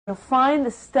You'll find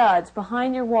the studs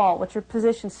behind your wall, which are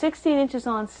positioned 16 inches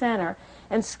on center,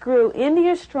 and screw into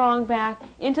your strong back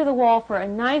into the wall for a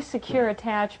nice secure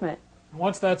attachment.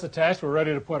 Once that's attached, we're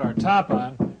ready to put our top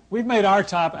on. We've made our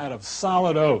top out of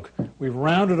solid oak. We've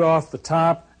rounded off the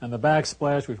top and the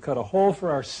backsplash. We've cut a hole for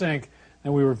our sink,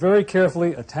 and we were very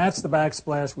carefully attached the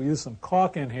backsplash. We used some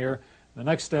caulk in here. The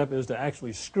next step is to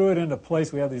actually screw it into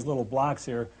place. We have these little blocks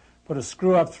here. Put a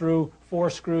screw up through, 4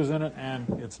 screws in it, and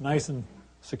it's nice and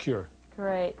secure.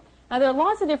 Great. Now there are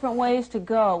lots of different ways to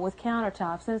go with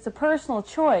countertops, and it's a personal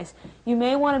choice. You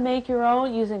may want to make your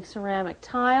own using ceramic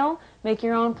tile, make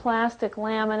your own plastic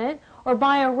laminate, or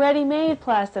buy a ready-made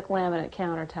plastic laminate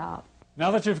countertop.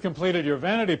 Now that you've completed your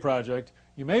vanity project,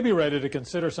 you may be ready to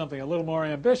consider something a little more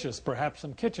ambitious, perhaps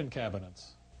some kitchen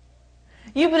cabinets.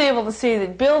 You've been able to see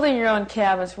that building your own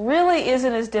cabinets really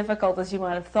isn't as difficult as you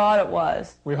might have thought it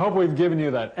was. We hope we've given you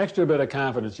that extra bit of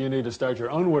confidence you need to start your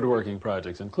own woodworking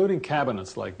projects, including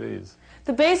cabinets like these.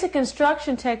 The basic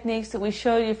construction techniques that we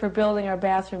showed you for building our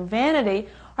bathroom vanity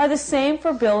are the same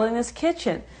for building this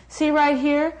kitchen. See right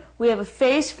here, we have a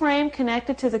face frame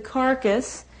connected to the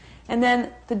carcass, and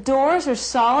then the doors are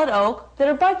solid oak that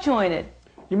are butt jointed.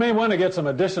 You may want to get some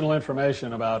additional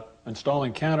information about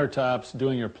installing countertops,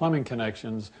 doing your plumbing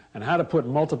connections, and how to put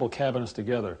multiple cabinets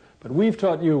together. But we've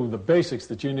taught you the basics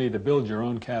that you need to build your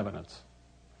own cabinets.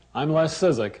 I'm Les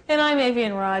Cizik. And I'm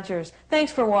Avian Rogers.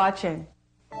 Thanks for watching.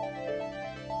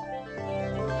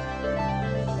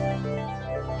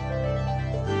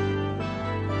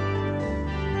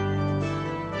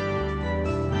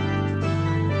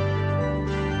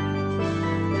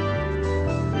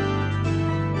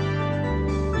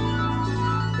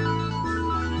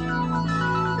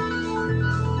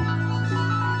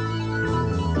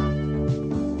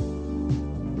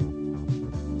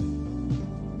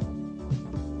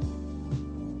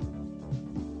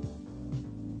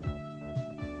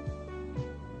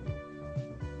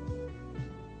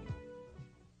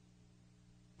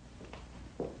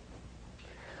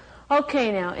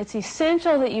 Okay, now, it's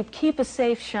essential that you keep a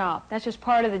safe shop. That's just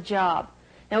part of the job.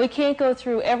 Now, we can't go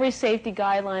through every safety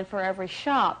guideline for every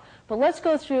shop, but let's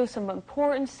go through some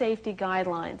important safety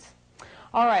guidelines.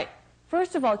 All right,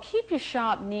 first of all, keep your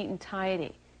shop neat and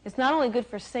tidy. It's not only good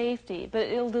for safety, but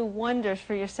it'll do wonders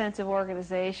for your sense of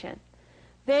organization.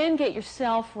 Then get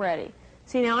yourself ready.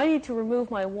 See, now I need to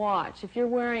remove my watch. If you're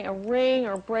wearing a ring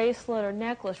or bracelet or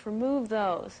necklace, remove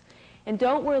those. And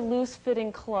don't wear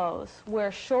loose-fitting clothes.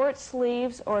 Wear short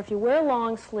sleeves, or if you wear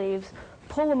long sleeves,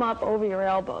 pull them up over your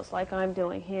elbows, like I'm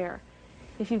doing here.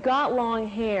 If you've got long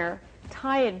hair,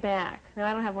 tie it back. Now,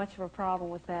 I don't have much of a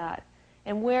problem with that.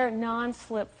 And wear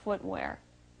non-slip footwear.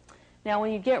 Now,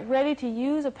 when you get ready to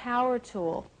use a power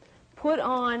tool, put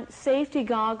on safety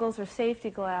goggles or safety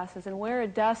glasses and wear a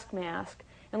dust mask,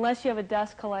 unless you have a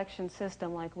dust collection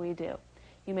system like we do.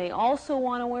 You may also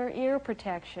want to wear ear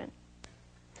protection.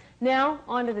 Now,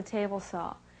 onto the table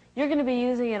saw. You're going to be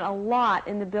using it a lot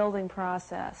in the building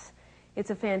process.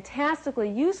 It's a fantastically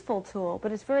useful tool,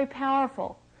 but it's very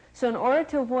powerful. So in order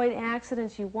to avoid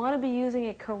accidents, you want to be using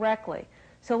it correctly.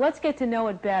 So let's get to know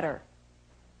it better.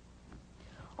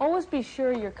 Always be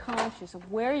sure you're conscious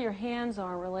of where your hands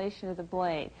are in relation to the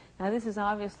blade. Now, this is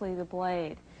obviously the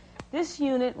blade. This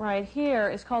unit right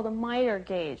here is called a miter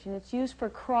gauge, and it's used for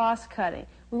cross-cutting.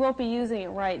 We won't be using it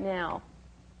right now.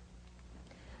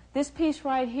 This piece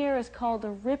right here is called a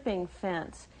ripping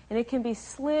fence, and it can be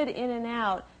slid in and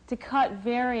out to cut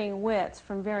varying widths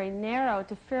from very narrow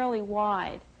to fairly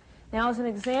wide. Now, as an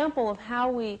example of how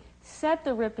we set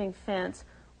the ripping fence,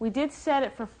 we did set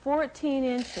it for 14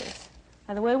 inches.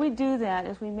 Now, the way we do that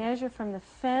is we measure from the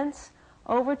fence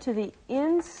over to the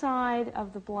inside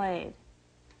of the blade.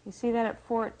 You see that at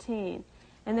 14.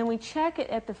 And then we check it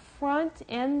at the front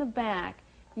and the back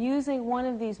using one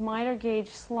of these miter gauge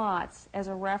slots as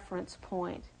a reference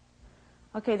point.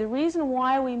 Okay, the reason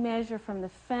why we measure from the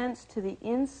fence to the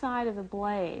inside of the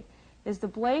blade is the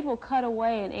blade will cut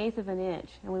away 1/8 of an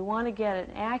inch, and we want to get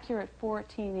an accurate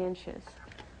 14 inches.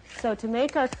 So to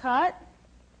make our cut,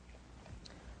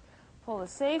 pull the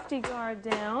safety guard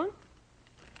down,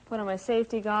 put on my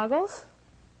safety goggles,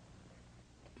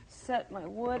 set my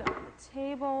wood on the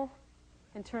table,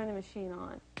 and turn the machine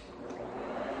on.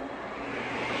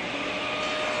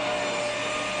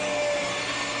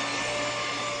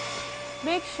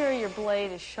 Make sure your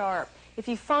blade is sharp. If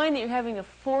you find that you're having to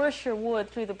force your wood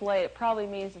through the blade, it probably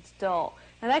means it's dull.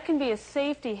 Now, that can be a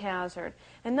safety hazard.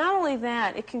 And not only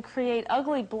that, it can create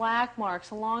ugly black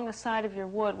marks along the side of your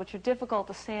wood, which are difficult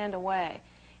to sand away.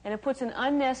 And it puts an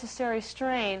unnecessary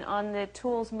strain on the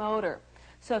tool's motor.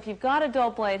 So if you've got a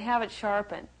dull blade, have it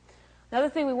sharpened. Another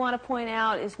thing we want to point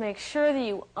out is make sure that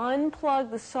you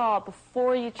unplug the saw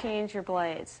before you change your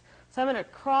blades. So I'm going to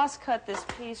cross-cut this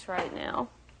piece right now.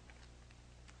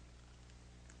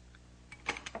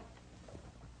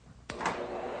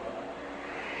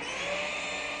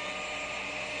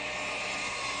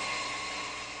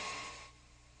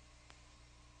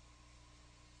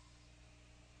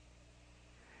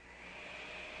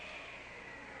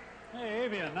 Hey,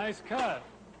 Avian, nice cut.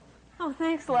 Oh,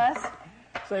 thanks, Les.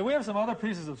 Say, we have some other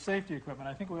pieces of safety equipment.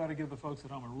 I think we ought to give the folks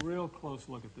at home a real close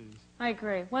look at these. I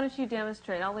agree. Why don't you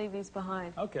demonstrate? I'll leave these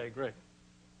behind. Okay, great.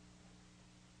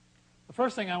 The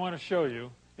first thing I want to show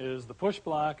you is the push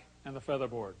block and the feather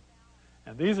board.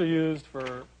 And these are used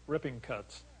for ripping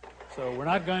cuts. So we're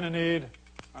not going to need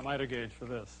our miter gauge for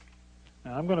this.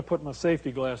 Now I'm going to put my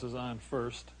safety glasses on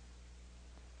first.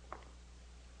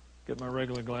 Get my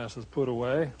regular glasses put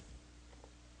away.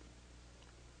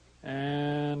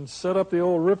 And set up the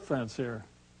old rip fence here.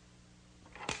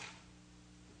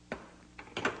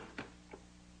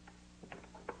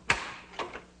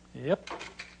 Yep.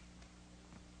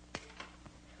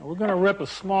 Now we're going to rip a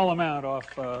small amount off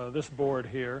this board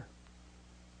here.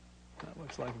 That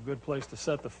looks like a good place to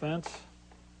set the fence.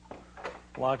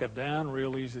 Lock it down,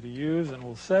 real easy to use, and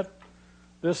we'll set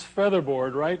this feather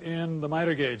board right in the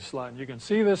miter gauge slot. And you can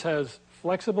see this has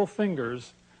flexible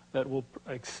fingers that will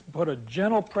put a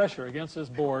gentle pressure against this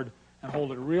board and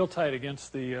hold it real tight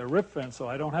against the rip fence, so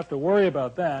I don't have to worry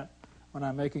about that when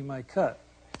I'm making my cut.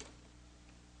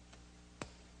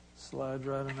 Slides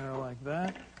right in there like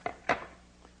that.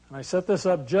 And I set this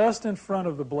up just in front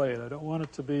of the blade. I don't want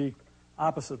it to be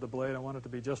opposite the blade. I want it to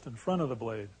be just in front of the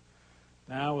blade.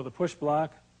 Now with the push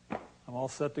block, I'm all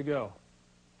set to go.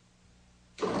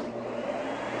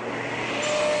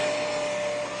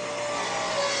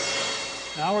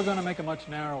 Now we're going to make a much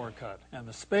narrower cut, and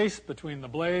the space between the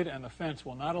blade and the fence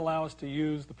will not allow us to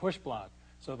use the push block.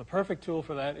 So the perfect tool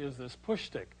for that is this push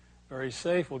stick. Very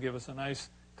safe, will give us a nice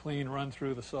clean run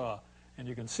through the saw. And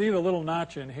you can see the little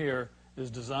notch in here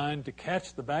is designed to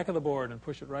catch the back of the board and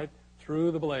push it right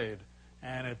through the blade.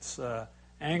 And it's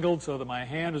angled so that my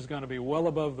hand is going to be well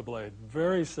above the blade.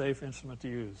 Very safe instrument to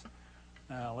use.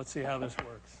 Now let's see how this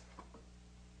works.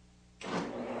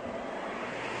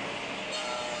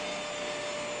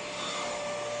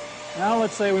 Now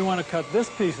let's say we want to cut this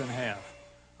piece in half.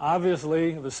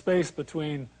 Obviously, the space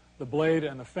between the blade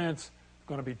and the fence is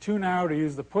going to be too narrow to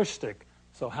use the push stick.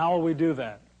 So how will we do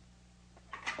that?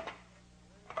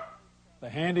 The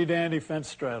handy-dandy fence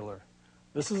straddler.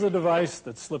 This is a device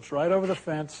that slips right over the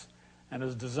fence and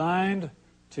is designed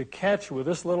to catch with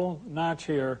this little notch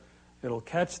here. It'll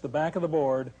catch the back of the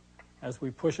board as we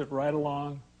push it right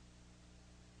along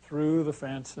through the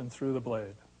fence and through the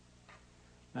blade.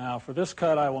 Now, for this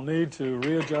cut, I will need to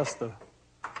readjust the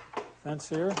fence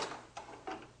here.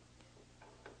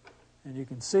 And you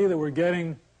can see that we're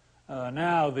getting,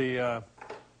 now the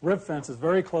rib fence is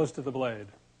very close to the blade.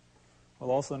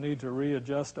 We'll also need to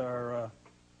readjust our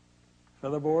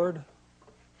feather board.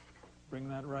 Bring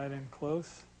that right in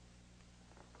close.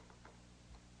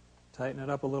 Tighten it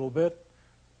up a little bit.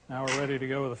 Now we're ready to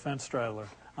go with a fence straddler.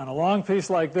 On a long piece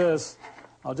like this,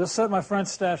 I'll just set my front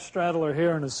straddler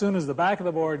here, and as soon as the back of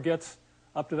the board gets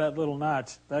up to that little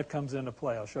notch, that comes into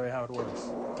play. I'll show you how it works.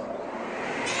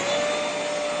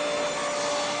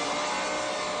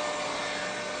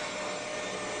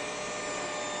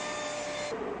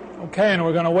 Okay, and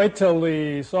we're going to wait till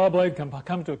the saw blade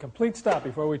come to a complete stop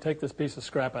before we take this piece of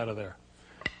scrap out of there.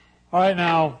 All right,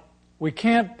 now, we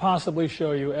can't possibly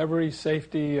show you every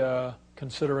safety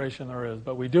consideration there is,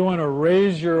 but we do want to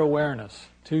raise your awareness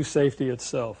to safety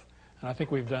itself, and I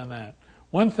think we've done that.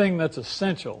 One thing that's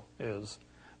essential is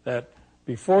that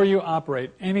before you operate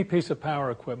any piece of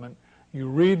power equipment, you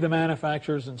read the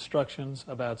manufacturer's instructions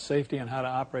about safety and how to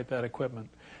operate that equipment,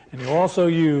 and you also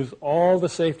use all the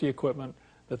safety equipment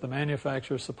that the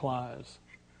manufacturer supplies.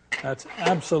 That's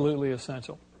absolutely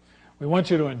essential. We want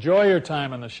you to enjoy your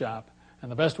time in the shop,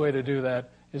 and the best way to do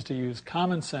that is to use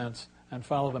common sense and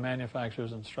follow the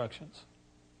manufacturer's instructions.